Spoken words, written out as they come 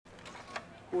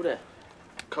Who that?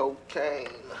 Cocaine.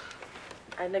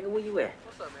 Hey, nigga, where you at?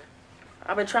 What's up, man?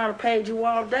 I've been trying to page you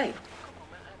all day. Come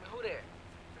on, man. Who there?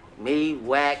 Me,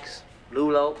 Wax,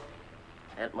 Lulo,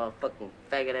 that motherfucking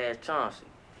faggot-ass Chauncey.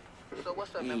 So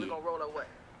what's up, man? We gonna roll away.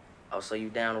 Oh, so you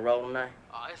down the road tonight?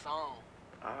 Oh, it's on.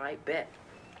 All right, bet.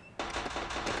 Turn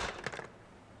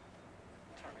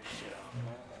this shit off,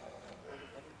 man.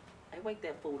 Hey, wake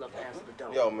that fool up and answer the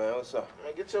door. Yo, man, what's up?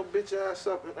 Man, get your bitch ass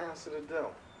up and answer the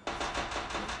door.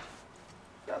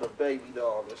 Got a baby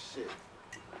doll and shit.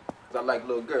 I like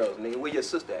little girls, nigga. Where your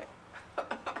sister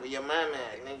at? Where your mama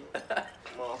at, nigga?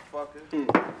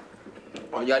 Motherfucker.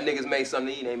 Oh, y'all niggas made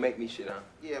something to eat, ain't make me shit, huh?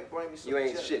 Yeah, bring me some You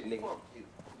ain't jelly. shit, nigga. Fuck you.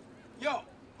 Yo,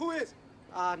 who is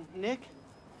it? Nick?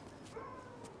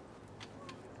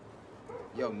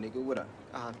 Yo, nigga, what up?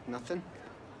 Nothing.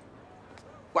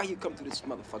 Why you come to this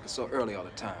motherfucker so early all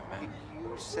the time, man?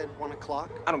 You said 1 o'clock?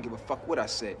 I don't give a fuck what I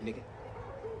said, nigga.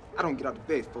 I don't get out of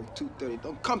bed for 2:30.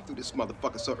 Don't come through this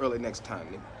motherfucker so early next time,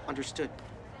 nigga. Understood.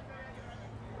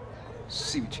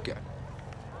 See what you got.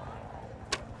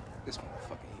 This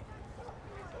motherfucker here.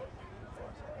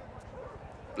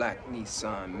 Black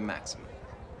Nissan Maxima.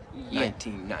 Yeah.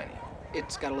 1990.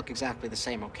 It's gotta look exactly the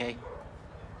same, okay?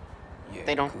 Yeah,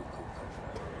 They don't- Cool.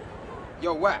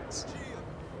 Yo, Wax.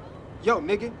 Yo,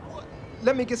 nigga.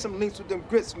 Let me get some links with them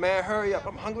grits, man. Hurry up.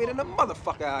 I'm hungry than a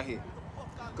motherfucker out here.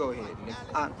 Go ahead,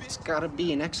 nigga. It's gotta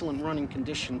be in excellent running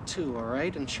condition, too, all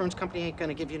right? Insurance company ain't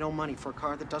gonna give you no money for a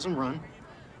car that doesn't run.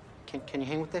 Can you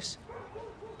hang with this?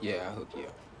 Yeah, I'll hook you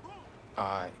up. All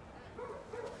right.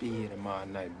 Be here tomorrow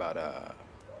night about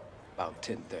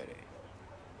 10:30.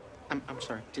 I'm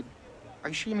sorry, are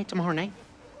you sure you mean tomorrow night?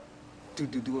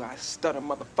 Do I stutter,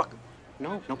 motherfucker?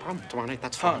 No problem. Tomorrow night,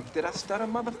 that's Huh? fine. Did I stutter,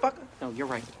 motherfucker? No, you're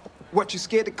right. What, you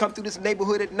scared to come through this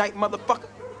neighborhood at night, motherfucker?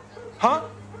 Huh?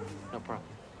 No problem.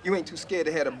 You ain't too scared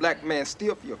to have a black man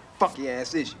steal for your funky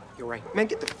ass, is you? You're right. Man,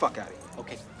 get the fuck out of here.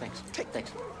 Okay, thanks.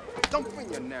 Thanks. Don't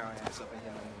bring your narrow ass up in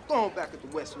here. Go on back to the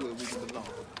Westwood where you belong.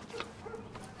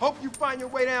 Hope you find your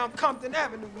way down Compton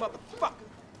Avenue, motherfucker.